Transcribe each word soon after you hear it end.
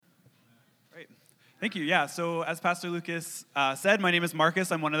Great. Thank you. Yeah, so as Pastor Lucas said, my name is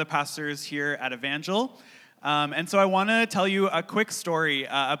Marcus. I'm one of the pastors here at Evangel. And so I want to tell you a quick story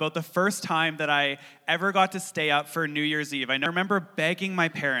about the first time that I ever got to stay up for New Year's Eve. I remember begging my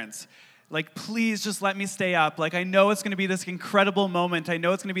parents, like, please just let me stay up. Like, I know it's going to be this incredible moment. I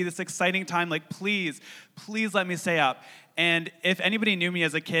know it's going to be this exciting time. Like, please let me stay up. And if anybody knew me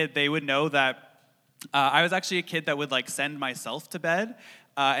as a kid, they would know that I was actually a kid that would, like, send myself to bed.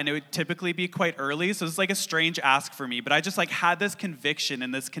 And it would typically be quite early, so it's like a strange ask for me. But I just like had this conviction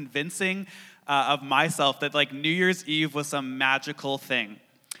and this convincing of myself that like New Year's Eve was some magical thing.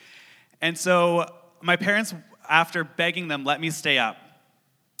 And so my parents, after begging them, let me stay up.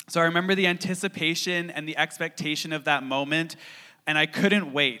 So I remember the anticipation and the expectation of that moment, and I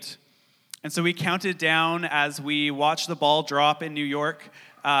couldn't wait. And so we counted down as we watched the ball drop in New York.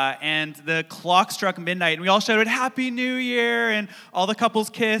 And the clock struck midnight, and we all shouted, Happy New Year, and all the couples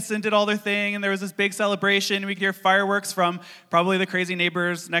kissed and did all their thing, and there was this big celebration. We could hear fireworks from probably the crazy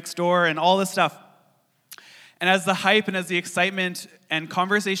neighbors next door and all this stuff. And as the hype and as the excitement and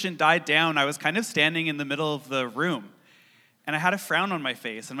conversation died down, I was kind of standing in the middle of the room, and I had a frown on my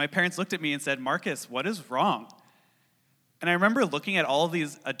face, and my parents looked at me and said, Marcus, what is wrong? And I remember looking at all of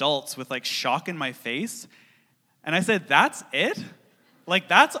these adults with like shock in my face, and I said, that's it? Like,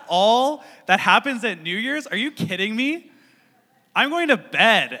 that's all that happens at New Year's? Are you kidding me? I'm going to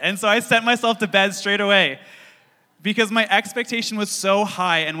bed. And so I sent myself to bed straight away because my expectation was so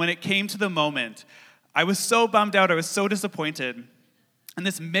high. And when it came to the moment, I was so bummed out. I was so disappointed. And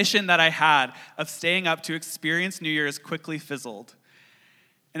this mission that I had of staying up to experience New Year's quickly fizzled.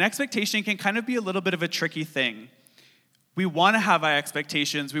 And expectation can kind of be a little bit of a tricky thing. We want to have high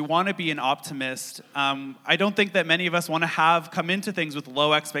expectations. We want to be an optimist. I don't think that many of us want to come into things with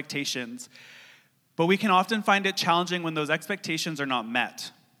low expectations. But we can often find it challenging when those expectations are not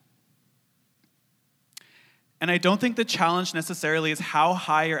met. And I don't think the challenge necessarily is how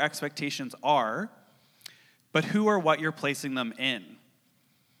high your expectations are, but who or what you're placing them in.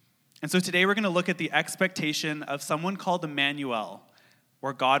 And so today we're going to look at the expectation of someone called Emmanuel,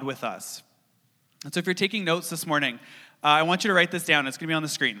 or God with us. And so if you're taking notes this morning, I want you to write this down. It's going to be on the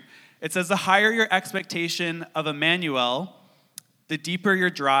screen. It says, the higher your expectation of Emmanuel, the deeper your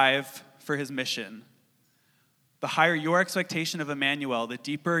drive for his mission. The higher your expectation of Emmanuel, the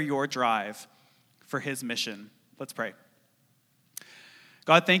deeper your drive for his mission. Let's pray.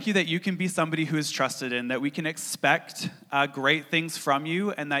 God, thank you that you can be somebody who is trusted in, that we can expect great things from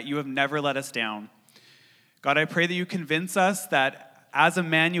you, and that you have never let us down. God, I pray that you convince us that as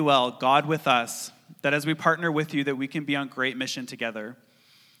Emmanuel, God with us, that as we partner with you, that we can be on great mission together.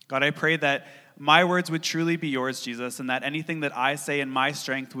 God, I pray that my words would truly be yours, Jesus, and that anything that I say in my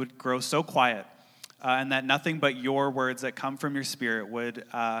strength would grow so quiet, and that nothing but your words that come from your Spirit would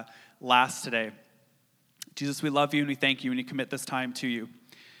last today. Jesus, we love you and we thank you, and we commit this time to you.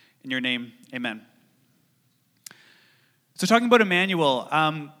 In your name, amen. So talking about Emmanuel,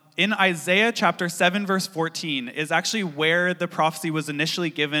 in Isaiah chapter 7, verse 14 is actually where the prophecy was initially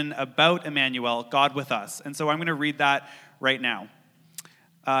given about Emmanuel, God with us. And so I'm going to read that right now.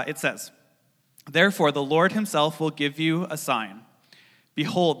 It says, Therefore the Lord himself will give you a sign.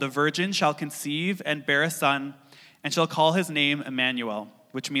 Behold, the virgin shall conceive and bear a son, and shall call his name Emmanuel,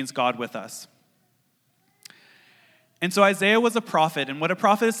 which means God with us. And so Isaiah was a prophet, and what a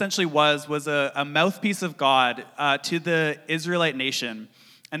prophet essentially was a mouthpiece of God to the Israelite nation.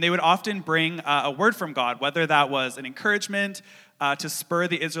 And they would often bring a word from God, whether that was an encouragement to spur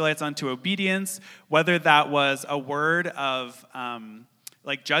the Israelites onto obedience, whether that was a word of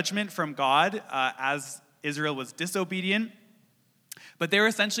judgment from God as Israel was disobedient. But they were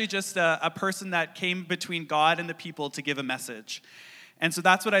essentially just a person that came between God and the people to give a message. And so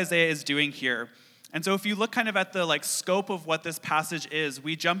that's what Isaiah is doing here. And so if you look kind of at the scope of what this passage is,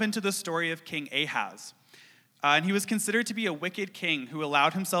 we jump into the story of King Ahaz. And he was considered to be a wicked king who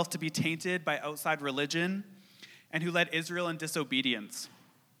allowed himself to be tainted by outside religion and who led Israel in disobedience.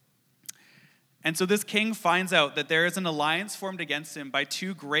 And so this king finds out that there is an alliance formed against him by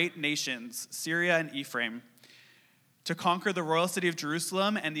two great nations, Syria and Ephraim, to conquer the royal city of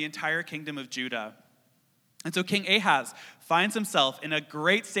Jerusalem and the entire kingdom of Judah. And so King Ahaz finds himself in a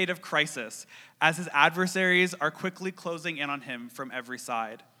great state of crisis as his adversaries are quickly closing in on him from every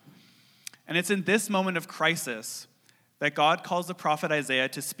side. And it's in this moment of crisis that God calls the prophet Isaiah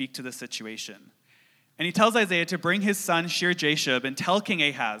to speak to the situation. And he tells Isaiah to bring his son Shear-Jashub and tell King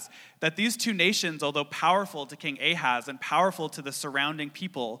Ahaz that these two nations, although powerful to King Ahaz and powerful to the surrounding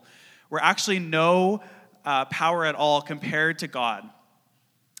people, were actually no power at all compared to God.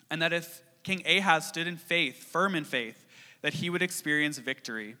 And that if King Ahaz stood in faith, firm in faith, that he would experience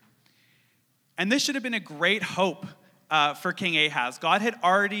victory. And this should have been a great hope for King Ahaz. God had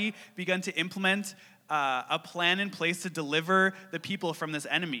already begun to implement a plan in place to deliver the people from this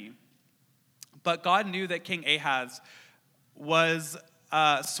enemy. But God knew that King Ahaz was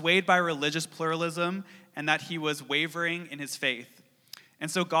swayed by religious pluralism and that he was wavering in his faith. And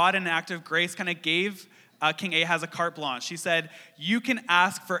so God, in an act of grace, kind of gave King Ahaz a carte blanche. He said, you can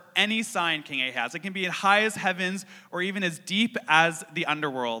ask for any sign, King Ahaz. It can be as high as heavens or even as deep as the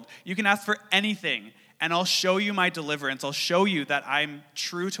underworld. You can ask for anything, and I'll show you my deliverance. I'll show you that I'm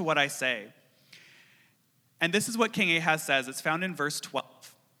true to what I say. And this is what King Ahaz says. It's found in verse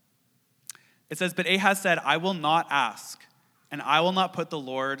 12. It says, but Ahaz said, I will not ask, and I will not put the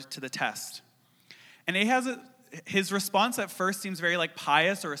Lord to the test. And Ahaz, his response at first seems very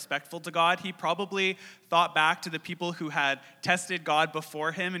pious or respectful to God. He probably thought back to the people who had tested God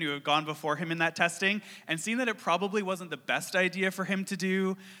before him and who had gone before him in that testing and seen that it probably wasn't the best idea for him to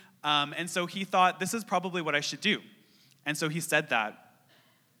do. And so he thought, this is probably what I should do. And so he said that.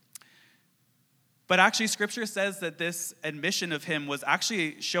 But actually, Scripture says that this admission of him was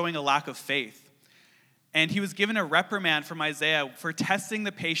actually showing a lack of faith. And he was given a reprimand from Isaiah for testing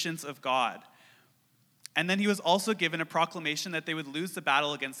the patience of God. And then he was also given a proclamation that they would lose the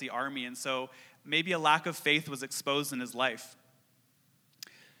battle against the army. And so maybe a lack of faith was exposed in his life.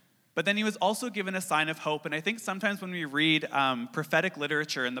 But then he was also given a sign of hope. And I think sometimes when we read prophetic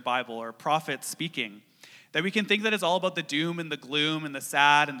literature in the Bible or prophets speaking, that we can think that it's all about the doom and the gloom and the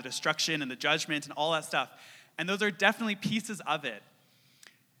sad and the destruction and the judgment and all that stuff. And those are definitely pieces of it.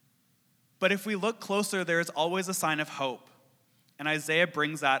 But if we look closer, there is always a sign of hope. And Isaiah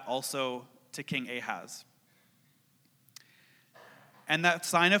brings that also to King Ahaz. And that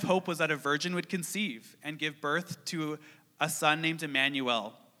sign of hope was that a virgin would conceive and give birth to a son named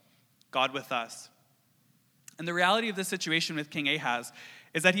Emmanuel, God with us. And the reality of the situation with King Ahaz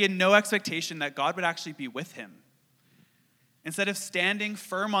is that he had no expectation that God would actually be with him. Instead of standing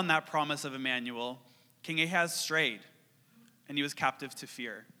firm on that promise of Emmanuel, King Ahaz strayed, and he was captive to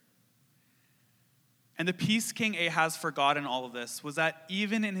fear. And the peace King Ahaz forgot in all of this was that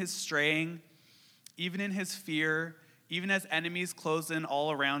even in his straying, even in his fear, even as enemies closed in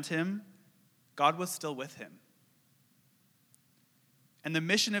all around him, God was still with him. And the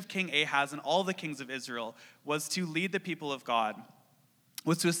mission of King Ahaz and all the kings of Israel was to lead the people of God,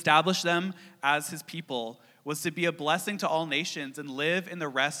 was to establish them as his people, was to be a blessing to all nations and live in the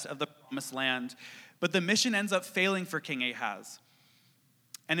rest of the promised land. But the mission ends up failing for King Ahaz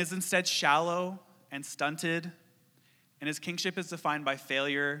and is instead shallow and stunted, and his kingship is defined by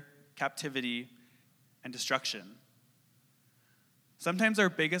failure, captivity, and destruction. Sometimes our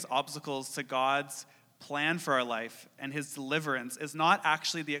biggest obstacles to God's plan for our life and his deliverance is not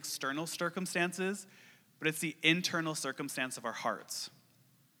actually the external circumstances, but it's the internal circumstance of our hearts.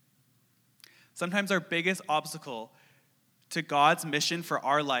 Sometimes our biggest obstacle to God's mission for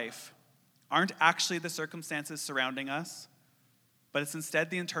our life aren't actually the circumstances surrounding us, but it's instead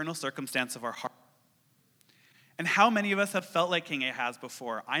the internal circumstance of our heart. And how many of us have felt like King Ahaz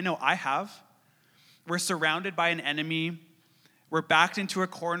before? I know I have. We're surrounded by an enemy. We're backed into a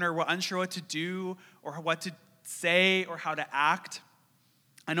corner. We're unsure what to do or what to say or how to act.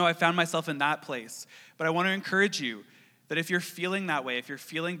 I know I found myself in that place. But I want to encourage you that if you're feeling that way, if you're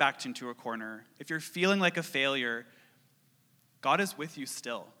feeling backed into a corner, if you're feeling like a failure, God is with you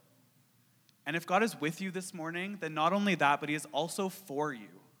still. And if God is with you this morning, then not only that, but he is also for you.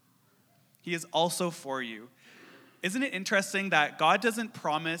 He is also for you. Isn't it interesting that God doesn't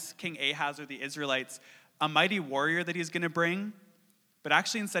promise King Ahaz or the Israelites a mighty warrior that he's going to bring, but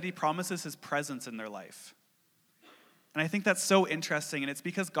actually instead he promises his presence in their life. And I think that's so interesting, and it's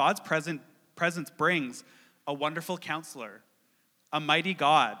because God's presence brings a wonderful counselor, a mighty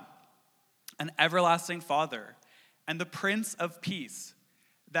God, an everlasting Father, and the Prince of Peace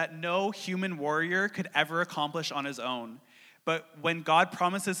that no human warrior could ever accomplish on his own. But when God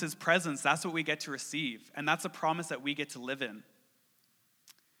promises his presence, that's what we get to receive, and that's a promise that we get to live in.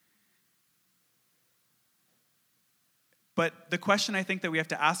 But the question I think that we have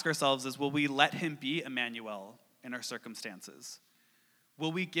to ask ourselves is, will we let him be Emmanuel in our circumstances?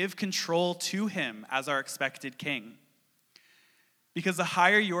 Will we give control to him as our expected king? Because the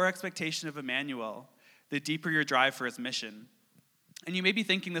higher your expectation of Emmanuel, the deeper your drive for his mission. And you may be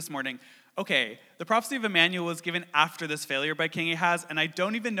thinking this morning, okay, the prophecy of Emmanuel was given after this failure by King Ahaz, and I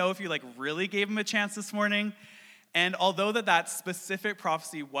don't even know if you really gave him a chance this morning. And although that specific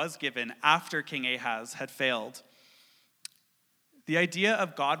prophecy was given after King Ahaz had failed, the idea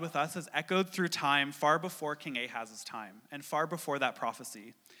of God with us has echoed through time far before King Ahaz's time and far before that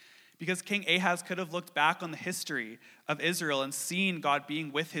prophecy. Because King Ahaz could have looked back on the history of Israel and seen God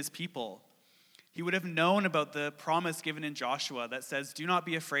being with his people. He would have known about the promise given in Joshua that says, "Do not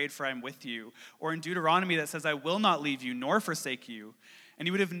be afraid, for I am with you," or in Deuteronomy that says, "I will not leave you nor forsake you." And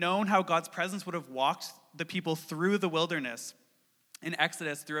he would have known how God's presence would have walked the people through the wilderness in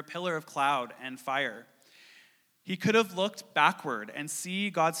Exodus through a pillar of cloud and fire. He could have looked backward and see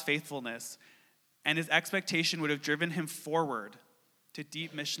God's faithfulness, and his expectation would have driven him forward to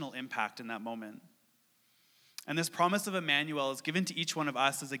deep missional impact in that moment. And this promise of Emmanuel is given to each one of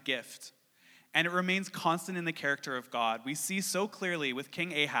us as a gift, and it remains constant in the character of God. We see so clearly with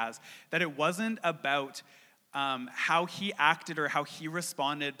King Ahaz that it wasn't about how he acted or how he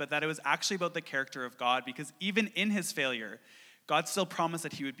responded, but that it was actually about the character of God, because even in his failure, God still promised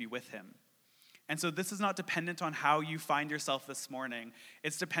that he would be with him. And so this is not dependent on how you find yourself this morning.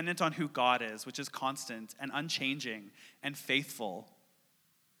 It's dependent on who God is, which is constant and unchanging and faithful.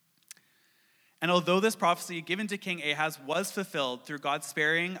 And although this prophecy given to King Ahaz was fulfilled through God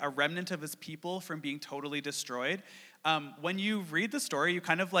sparing a remnant of his people from being totally destroyed, when you read the story, you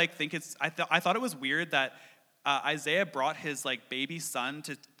kind of think it's, I thought it was weird that Isaiah brought his baby son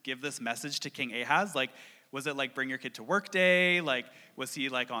to give this message to King Ahaz. Was it bring your kid to work day? Was he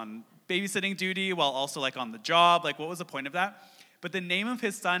on babysitting duty while also on the job? What was the point of that? But the name of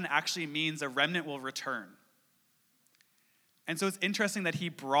his son actually means a remnant will return. And so it's interesting that he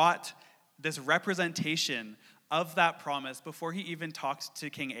brought this representation of that promise before he even talked to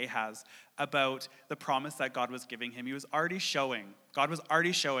King Ahaz about the promise that God was giving him. God was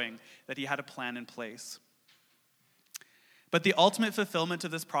already showing that he had a plan in place. But the ultimate fulfillment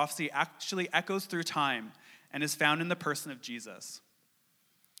of this prophecy actually echoes through time and is found in the person of Jesus.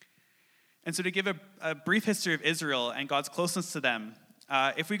 And so to give a brief history of Israel and God's closeness to them,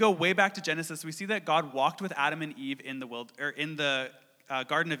 if we go way back to Genesis, we see that God walked with Adam and Eve in the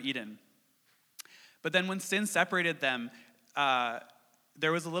Garden of Eden. But then when sin separated them,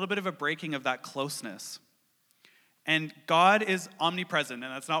 there was a little bit of a breaking of that closeness. And God is omnipresent,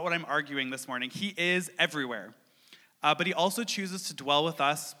 and that's not what I'm arguing this morning. He is everywhere. But he also chooses to dwell with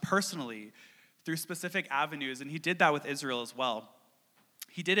us personally through specific avenues, and he did that with Israel as well.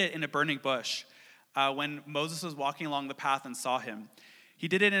 He did it in a burning bush when Moses was walking along the path and saw him. He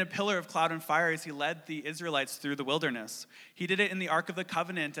did it in a pillar of cloud and fire as he led the Israelites through the wilderness. He did it in the Ark of the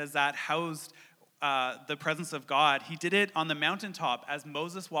Covenant as that housed the presence of God. He did it on the mountaintop as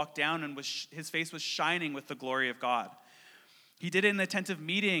Moses walked down and his face was shining with the glory of God. He did it in the tent of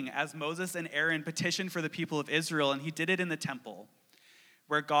meeting as Moses and Aaron petitioned for the people of Israel, and he did it in the temple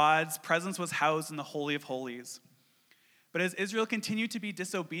where God's presence was housed in the Holy of Holies. But as Israel continued to be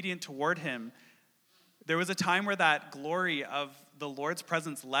disobedient toward him, there was a time where that glory of the Lord's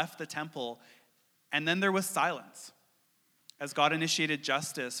presence left the temple, and then there was silence as God initiated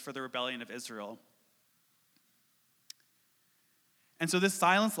justice for the rebellion of Israel. And so this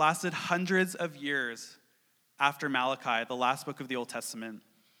silence lasted hundreds of years after Malachi, the last book of the Old Testament.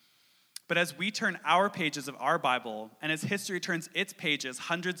 But as we turn our pages of our Bible, and as history turns its pages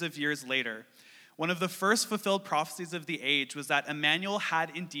hundreds of years later, one of the first fulfilled prophecies of the age was that Emmanuel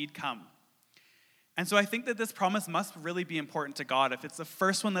had indeed come. And so I think that this promise must really be important to God if it's the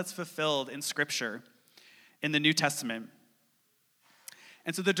first one that's fulfilled in Scripture, in the New Testament.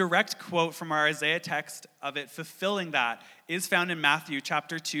 And so the direct quote from our Isaiah text of it fulfilling that is found in Matthew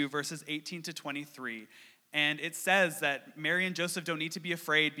chapter 2, verses 18 to 23. And it says that Mary and Joseph don't need to be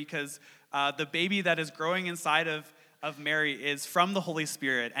afraid because the baby that is growing inside of Mary is from the Holy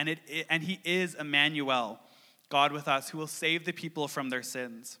Spirit, and he is Emmanuel, God with us, who will save the people from their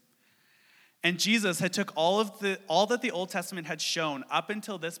sins. And Jesus had took all that the Old Testament had shown up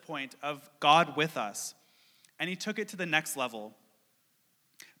until this point of God with us, and he took it to the next level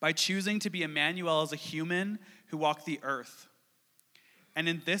by choosing to be Emmanuel as a human who walked the earth. And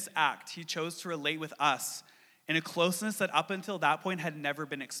in this act, he chose to relate with us in a closeness that up until that point had never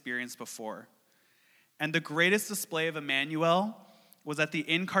been experienced before. And the greatest display of Emmanuel was at the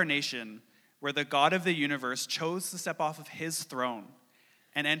incarnation, where the God of the universe chose to step off of his throne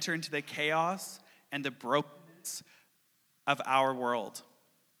and enter into the chaos and the brokenness of our world,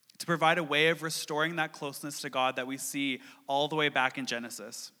 to provide a way of restoring that closeness to God that we see all the way back in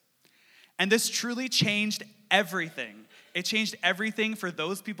Genesis. And this truly changed everything. It changed everything for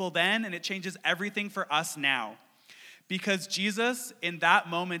those people then, and it changes everything for us now. Because Jesus, in that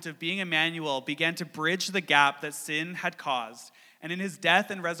moment of being Emmanuel, began to bridge the gap that sin had caused. And in his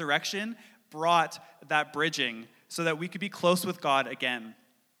death and resurrection, brought that bridging so that we could be close with God again.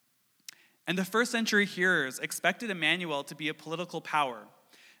 And the first century hearers expected Emmanuel to be a political power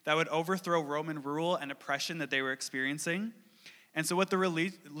that would overthrow Roman rule and oppression that they were experiencing. And so what the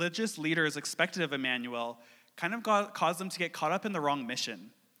religious leaders expected of Emmanuel kind of caused them to get caught up in the wrong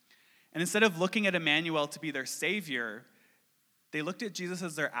mission. And instead of looking at Emmanuel to be their savior, they looked at Jesus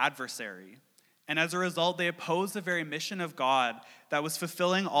as their adversary. And as a result, they opposed the very mission of God that was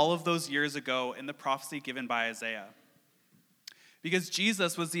fulfilling all of those years ago in the prophecy given by Isaiah. Because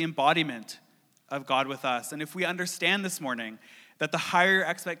Jesus was the embodiment of God with us. And if we understand this morning that the higher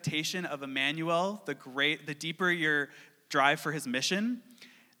expectation of Emmanuel, the deeper your drive for his mission,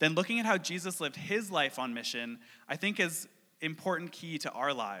 then looking at how Jesus lived his life on mission, I think is important key to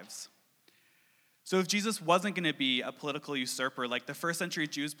our lives. So if Jesus wasn't going to be a political usurper like the first century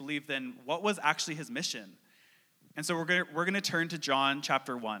Jews believed, then what was actually his mission? And so we're going to turn to John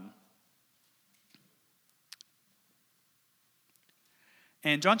chapter 1.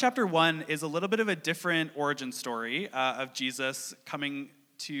 And John chapter 1 is a little bit of a different origin story of Jesus coming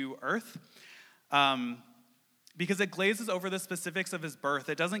to earth. Because it glazes over the specifics of his birth.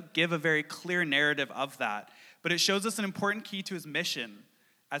 It doesn't give a very clear narrative of that, but it shows us an important key to his mission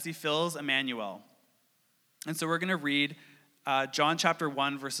as he fills Emmanuel. And so we're going to read John chapter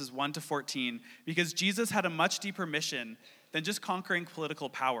 1, verses 1 to 14, because Jesus had a much deeper mission than just conquering political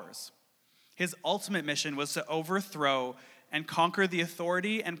powers. His ultimate mission was to overthrow and conquer the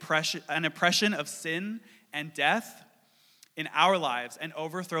authority and oppression of sin and death in our lives and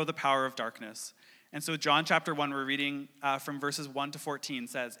overthrow the power of darkness. And so John chapter 1, we're reading from verses 1 to 14,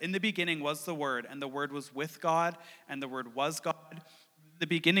 says, "In the beginning was the Word, and the Word was with God, and the Word was God. In the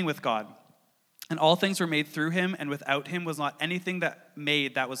beginning with God. And all things were made through him, and without him was not anything that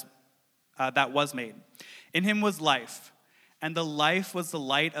was made. In him was life, and the life was the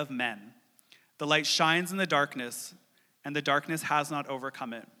light of men. The light shines in the darkness, and the darkness has not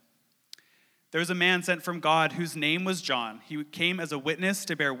overcome it. There was a man sent from God whose name was John. He came as a witness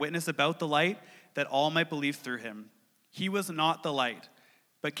to bear witness about the light, that all might believe through him. He was not the light,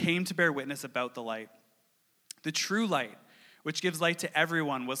 but came to bear witness about the light. The true light, which gives light to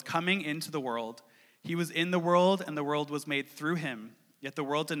everyone, was coming into the world. He was in the world, and the world was made through him, yet the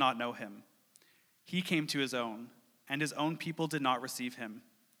world did not know him. He came to his own, and his own people did not receive him.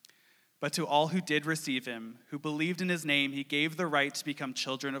 But to all who did receive him, who believed in his name, he gave the right to become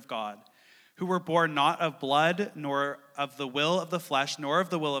children of God, who were born not of blood, nor of the will of the flesh, nor of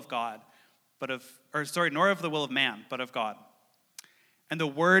the will of God, nor of the will of man, but of God. And the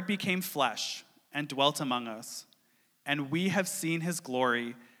Word became flesh and dwelt among us. And we have seen his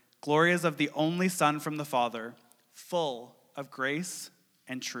glory. Glory as of the only Son from the Father, full of grace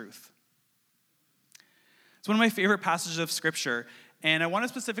and truth." It's one of my favorite passages of Scripture, and I want to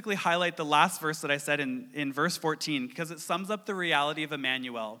specifically highlight the last verse that I said in verse 14, because it sums up the reality of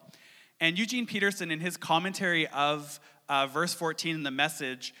Emmanuel. And Eugene Peterson, in his commentary of verse 14 in the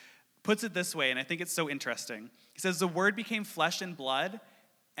Message, puts it this way, and I think it's so interesting. He says, "The Word became flesh and blood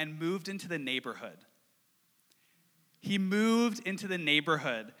and moved into the neighborhood." He moved into the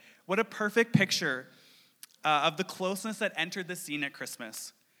neighborhood. What a perfect picture of the closeness that entered the scene at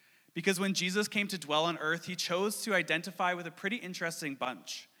Christmas. Because when Jesus came to dwell on earth, he chose to identify with a pretty interesting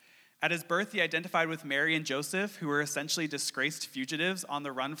bunch. At his birth, he identified with Mary and Joseph, who were essentially disgraced fugitives on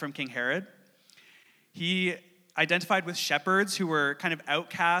the run from King Herod. He identified with shepherds who were kind of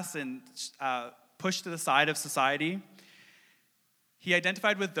outcasts and pushed to the side of society. He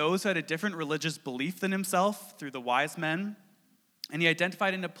identified with those who had a different religious belief than himself through the wise men. And he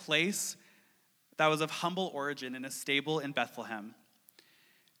identified in a place that was of humble origin in a stable in Bethlehem.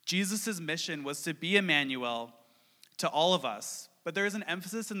 Jesus' mission was to be Emmanuel to all of us. But there is an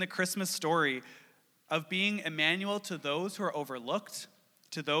emphasis in the Christmas story of being Emmanuel to those who are overlooked,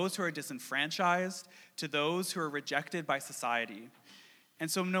 to those who are disenfranchised, to those who are rejected by society. And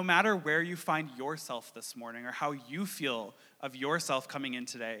so no matter where you find yourself this morning or how you feel of yourself coming in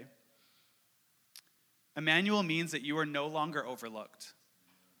today, Emmanuel means that you are no longer overlooked,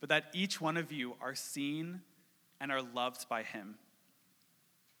 but that each one of you are seen and are loved by him.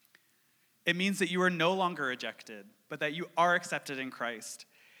 It means that you are no longer rejected, but that you are accepted in Christ.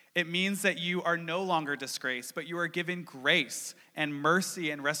 It means that you are no longer disgraced, but you are given grace and mercy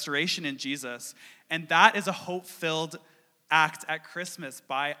and restoration in Jesus. And that is a hope-filled act at Christmas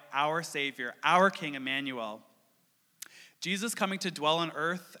by our Savior, our King Emmanuel. Jesus coming to dwell on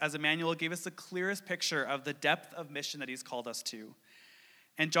earth as Emmanuel gave us the clearest picture of the depth of mission that he's called us to.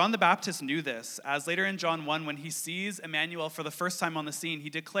 And John the Baptist knew this, as later in John 1, when he sees Emmanuel for the first time on the scene, he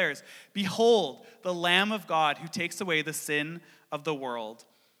declares, "Behold, the Lamb of God who takes away the sin of the world."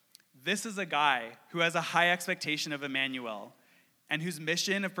 This is a guy who has a high expectation of Emmanuel, and whose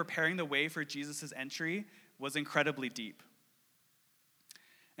mission of preparing the way for Jesus' entry was incredibly deep.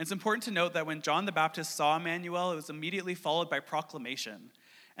 And it's important to note that when John the Baptist saw Emmanuel, it was immediately followed by proclamation.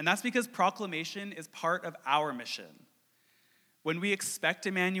 And that's because proclamation is part of our mission. When we expect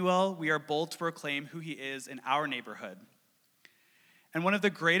Emmanuel, we are bold to proclaim who he is in our neighborhood. And one of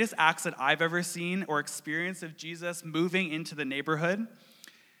the greatest acts that I've ever seen or experienced of Jesus moving into the neighborhood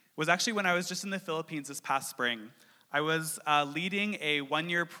was actually when I was just in the Philippines this past spring. I was leading a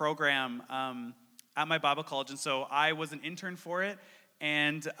one-year program at my Bible college, and so I was an intern for it,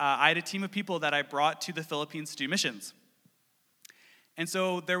 and I had a team of people that I brought to the Philippines to do missions. And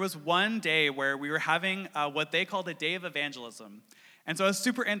so there was one day where we were having what they called a day of evangelism. And so I was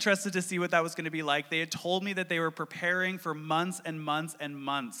super interested to see what that was going to be like. They had told me that they were preparing for months and months and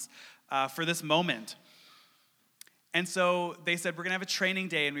months for this moment. And so they said, we're going to have a training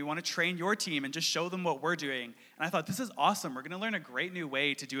day, and we want to train your team and just show them what we're doing. And I thought, this is awesome. We're going to learn a great new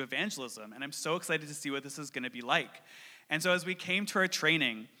way to do evangelism, and I'm so excited to see what this is going to be like. And so as we came to our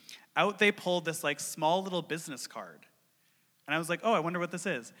training, out they pulled this like small little business card. And I was like, oh, I wonder what this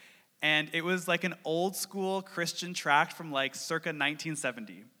is. And it was like an old school Christian tract from like circa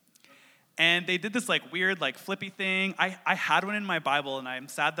 1970. And they did this like weird like flippy thing. I had one in my Bible, and I'm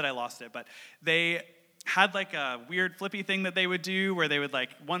sad that I lost it, but they had like a weird flippy thing that they would do where they would like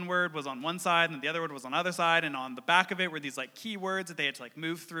one word was on one side and the other word was on the other side, and on the back of it were these like keywords that they had to like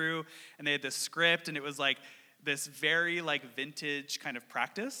move through, and they had this script, and it was like this very like vintage kind of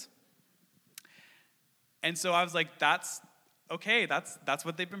practice. And so I was like, that's okay, that's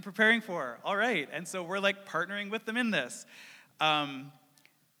what they've been preparing for. All right. And so we're like partnering with them in this. And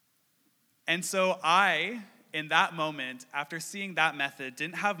so I, in that moment, after seeing that method,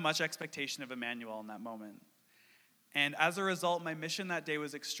 didn't have much expectation of Emmanuel in that moment. And as a result, my mission that day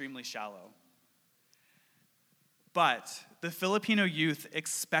was extremely shallow. But the Filipino youth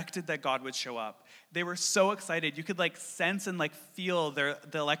expected that God would show up. They were so excited. You could like sense and like feel the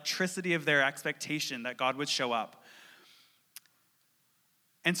electricity of their expectation that God would show up.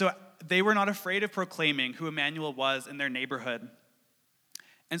 And so they were not afraid of proclaiming who Emmanuel was in their neighborhood.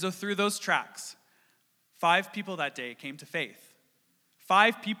 And so through those tracks, 5 people that day came to faith.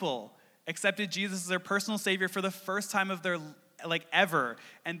 5 people accepted Jesus as their personal savior for the first time of their like ever,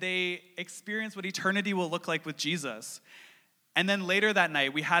 and they experienced what eternity will look like with Jesus. And then later that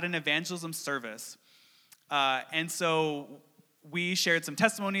night, we had an evangelism service. And so we shared some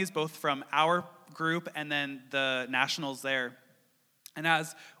testimonies, both from our group and then the nationals there. And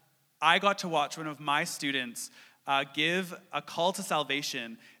as I got to watch one of my students give a call to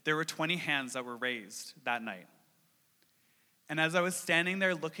salvation, there were 20 hands that were raised that night. And as I was standing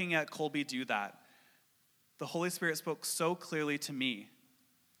there looking at Colby do that, the Holy Spirit spoke so clearly to me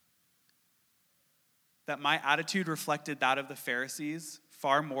that my attitude reflected that of the Pharisees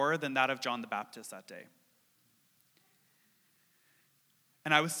far more than that of John the Baptist that day.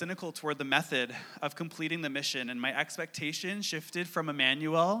 And I was cynical toward the method of completing the mission, and my expectation shifted from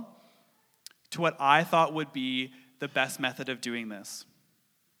Emmanuel to what I thought would be the best method of doing this.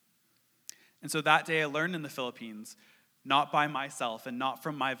 And so that day I learned in the Philippines, not by myself and not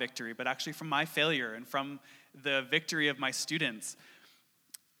from my victory, but actually from my failure and from the victory of my students,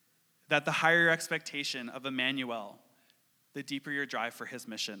 that the higher your expectation of Emmanuel, the deeper your drive for his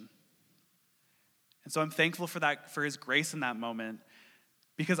mission. And so I'm thankful for that, for his grace in that moment,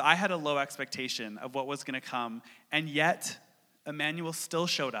 because I had a low expectation of what was going to come, and yet Emmanuel still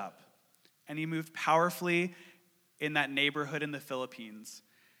showed up, and he moved powerfully in that neighborhood in the Philippines,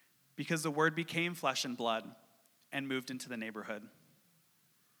 because the word became flesh and blood and moved into the neighborhood.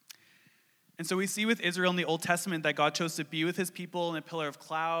 And so we see with Israel in the Old Testament that God chose to be with his people in a pillar of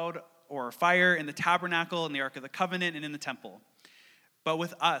cloud or fire, in the tabernacle, in the Ark of the Covenant, and in the temple. But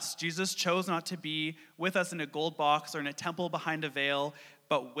with us, Jesus chose not to be with us in a gold box or in a temple behind a veil,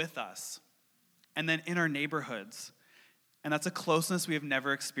 but with us, and then in our neighborhoods. And that's a closeness we have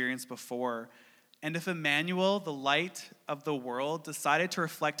never experienced before. And if Emmanuel, the light of the world, decided to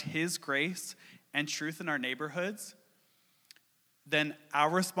reflect his grace and truth in our neighborhoods, then our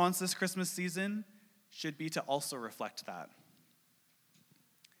response this Christmas season should be to also reflect that.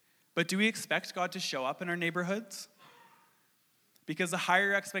 But do we expect God to show up in our neighborhoods? Because the higher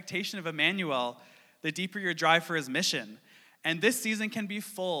your expectation of Emmanuel, the deeper your drive for his mission. And this season can be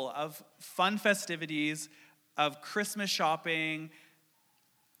full of fun festivities, of Christmas shopping,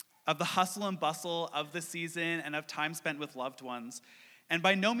 of the hustle and bustle of the season, and of time spent with loved ones. And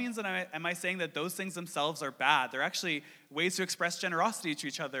by no means am I saying that those things themselves are bad. They're actually ways to express generosity to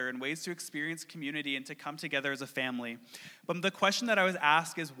each other and ways to experience community and to come together as a family. But the question that I was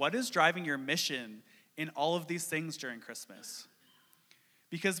asked is, what is driving your mission in all of these things during Christmas?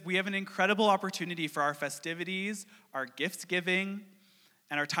 Because we have an incredible opportunity for our festivities, our gift giving,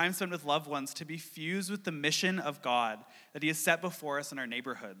 and our time spent with loved ones to be fused with the mission of God that he has set before us in our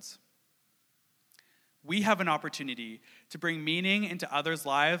neighborhoods. We have an opportunity to bring meaning into others'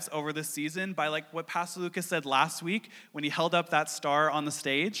 lives over this season by, like what Pastor Lucas said last week when he held up that star on the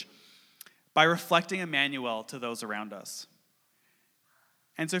stage, by reflecting Emmanuel to those around us.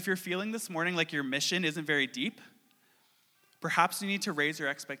 And so if you're feeling this morning like your mission isn't very deep, perhaps you need to raise your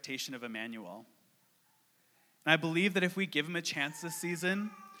expectation of Emmanuel. And I believe that if we give him a chance this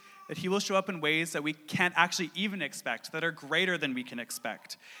season, that he will show up in ways that we can't actually even expect, that are greater than we can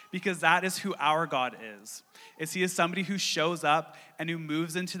expect, because that is who our God is he is somebody who shows up and who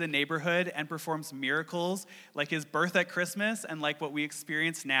moves into the neighborhood and performs miracles like his birth at Christmas and like what we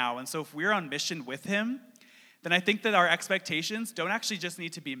experience now. And so if we're on mission with him, then I think that our expectations don't actually just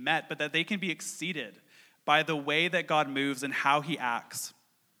need to be met, but that they can be exceeded by the way that God moves and how he acts.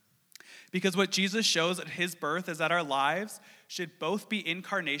 Because what Jesus shows at his birth is that our lives should both be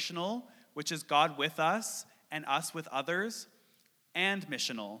incarnational, which is God with us and us with others, and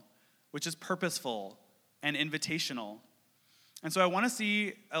missional, which is purposeful and invitational. And so I want to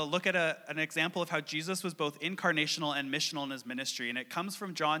see a look at an example of how Jesus was both incarnational and missional in his ministry. And it comes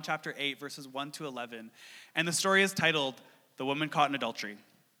from John chapter 8, verses 1 to 11. And the story is titled, "The Woman Caught in Adultery."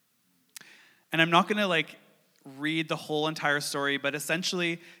 And I'm not going to read the whole entire story, but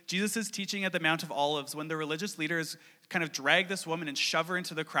essentially, Jesus is teaching at the Mount of Olives when the religious leaders kind of drag this woman and shove her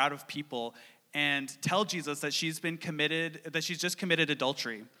into the crowd of people and tell Jesus that she's just committed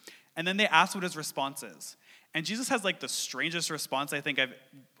adultery. And then they ask what his response is. And Jesus has the strangest response I think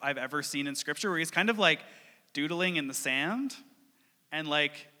I've ever seen in Scripture, where he's kind of doodling in the sand, and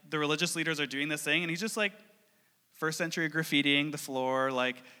the religious leaders are doing this thing, and he's just first century graffitiing the floor,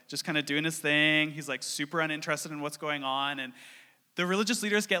 just kind of doing his thing. He's super uninterested in what's going on. And the religious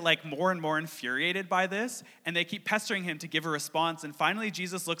leaders get more and more infuriated by this, and they keep pestering him to give a response. And finally,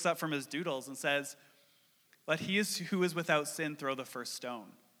 Jesus looks up from his doodles and says, "Let he who is without sin throw the first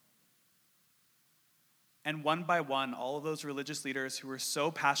stone." And one by one, all of those religious leaders who were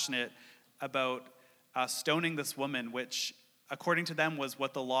so passionate about stoning this woman, which according to them was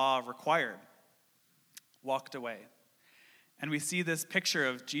what the law required, walked away. And we see this picture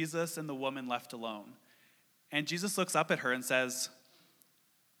of Jesus and the woman left alone. And Jesus looks up at her and says,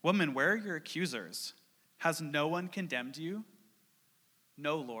 "Woman, where are your accusers? Has no one condemned you?"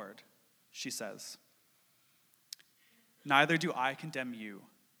 "No, Lord," she says. "Neither do I condemn you.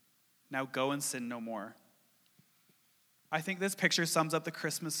 Now go and sin no more." I think this picture sums up the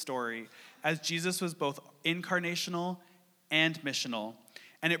Christmas story, as Jesus was both incarnational and missional.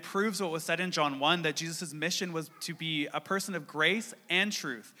 And it proves what was said in John 1, that Jesus' mission was to be a person of grace and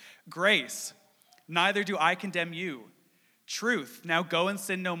truth. Grace, "Neither do I condemn you." Truth, "Now go and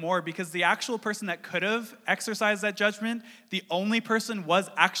sin no more," because the actual person that could have exercised that judgment, the only person was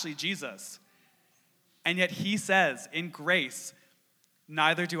actually Jesus. And yet he says, in grace,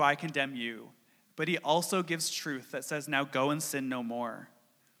 "Neither do I condemn you." But he also gives truth that says, "Now go and sin no more."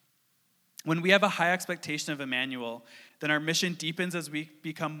 When we have a high expectation of Emmanuel, then our mission deepens as we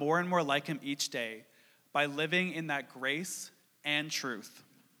become more and more like him each day by living in that grace and truth.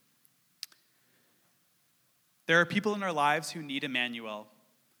 There are people in our lives who need Emmanuel,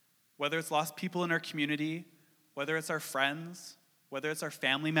 whether it's lost people in our community, whether it's our friends, whether it's our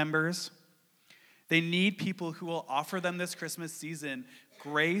family members. They need people who will offer them this Christmas season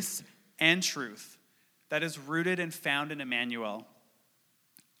grace and truth that is rooted and found in Emmanuel.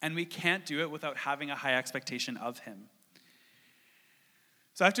 And we can't do it without having a high expectation of him.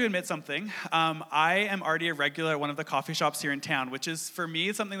 So I have to admit something. I am already a regular at one of the coffee shops here in town, which is, for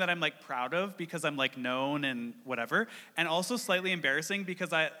me, something that I'm proud of because I'm known and whatever. And also slightly embarrassing because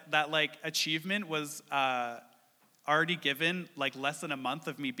that achievement was already given less than a month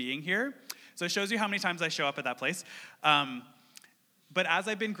of me being here. So it shows you how many times I show up at that place. But as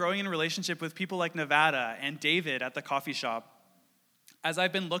I've been growing in relationship with people like Nevada and David at the coffee shop, as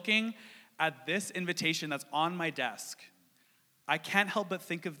I've been looking at this invitation that's on my desk, I can't help but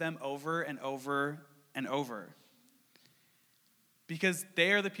think of them over and over and over. Because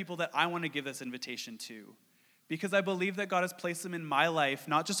they are the people that I want to give this invitation to. Because I believe that God has placed them in my life,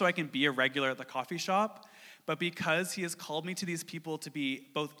 not just so I can be a regular at the coffee shop, but because he has called me to these people to be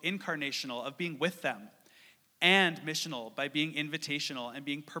both incarnational, of being with them, and missional, by being invitational and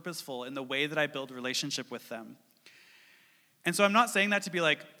being purposeful in the way that I build relationship with them. And so I'm not saying that to be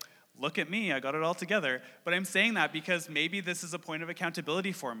look at me, I got it all together. But I'm saying that because maybe this is a point of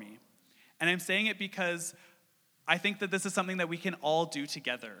accountability for me. And I'm saying it because I think that this is something that we can all do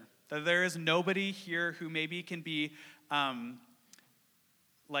together. That there is nobody here who maybe can be, have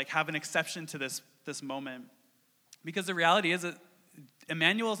an exception to this moment. Because the reality is that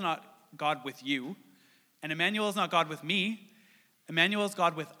Emmanuel is not God with you. And Emmanuel is not God with me. Emmanuel is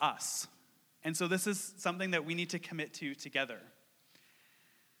God with us. And so this is something that we need to commit to together.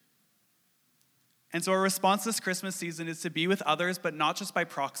 And so our response this Christmas season is to be with others, but not just by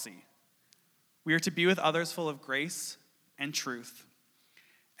proxy. We are to be with others full of grace and truth.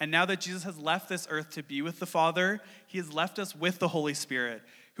 And now that Jesus has left this earth to be with the Father, he has left us with the Holy Spirit,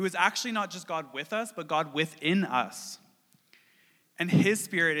 who is actually not just God with us, but God within us. And his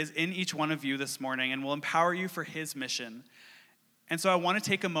Spirit is in each one of you this morning and will empower you for his mission. And so I want to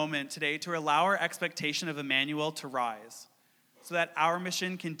take a moment today to allow our expectation of Emmanuel to rise so that our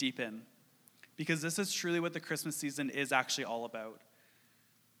mission can deepen. Because this is truly what the Christmas season is actually all about.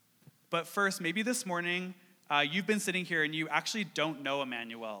 But first, maybe this morning, you've been sitting here and you actually don't know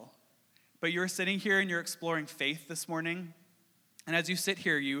Emmanuel. But you're sitting here and you're exploring faith this morning. And as you sit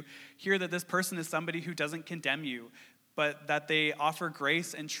here, you hear that this person is somebody who doesn't condemn you, but that they offer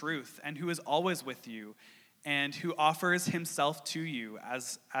grace and truth, and who is always with you, and who offers himself to you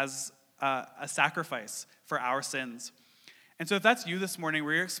as a sacrifice for our sins. And so if that's you this morning,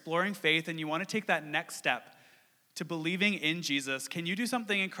 where you're exploring faith and you want to take that next step to believing in Jesus, can you do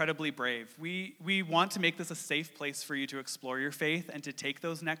something incredibly brave? We want to make this a safe place for you to explore your faith and to take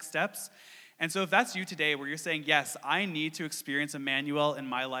those next steps. And so if that's you today, where you're saying, yes, I need to experience Emmanuel in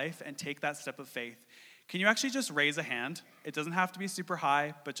my life and take that step of faith, can you actually just raise a hand? It doesn't have to be super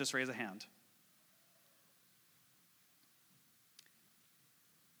high, but just raise a hand.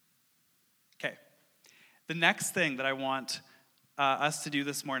 Okay. The next thing that I want us to do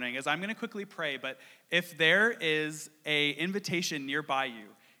this morning is I'm going to quickly pray, but if there is an invitation nearby you,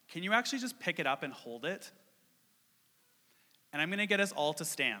 can you actually just pick it up and hold it? And I'm going to get us all to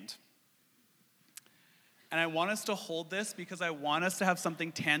stand. And I want us to hold this because I want us to have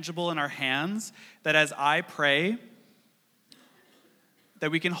something tangible in our hands that as I pray,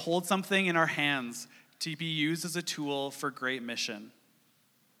 that we can hold something in our hands to be used as a tool for great mission.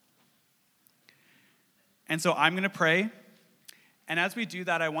 And so I'm going to pray. And as we do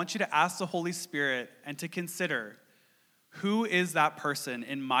that, I want you to ask the Holy Spirit and to consider, who is that person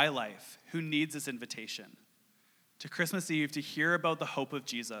in my life who needs this invitation to Christmas Eve to hear about the hope of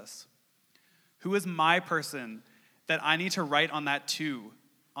Jesus? Who is my person that I need to write on that to,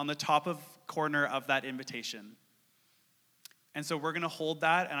 on the top of corner of that invitation? And so we're going to hold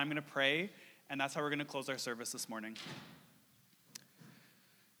that, and I'm going to pray, and that's how we're going to close our service this morning.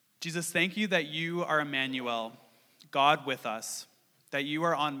 Jesus, thank you that you are Emmanuel, God with us, that you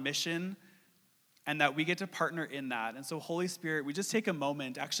are on mission, and that we get to partner in that. And so, Holy Spirit, we just take a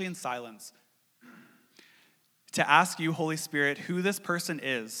moment, actually in silence, to ask you, Holy Spirit, who this person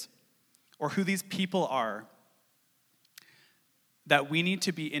is, or who these people are, that we need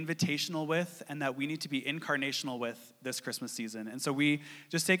to be invitational with, and that we need to be incarnational with this Christmas season. And so we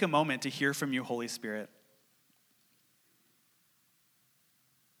just take a moment to hear from you, Holy Spirit.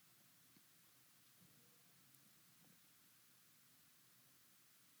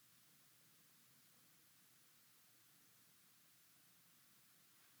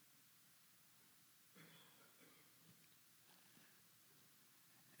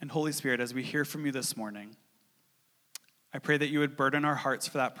 And Holy Spirit, as we hear from you this morning, I pray that you would burden our hearts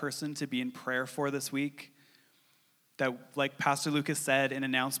for that person to be in prayer for this week. That, like Pastor Lucas said in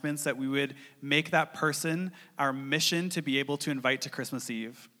announcements, that we would make that person our mission to be able to invite to Christmas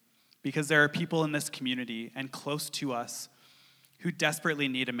Eve. Because there are people in this community and close to us who desperately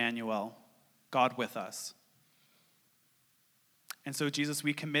need Emmanuel, God with us. And so, Jesus,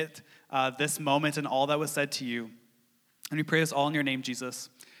 we commit this moment and all that was said to you. And we pray this all in your name, Jesus.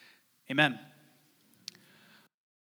 Amen.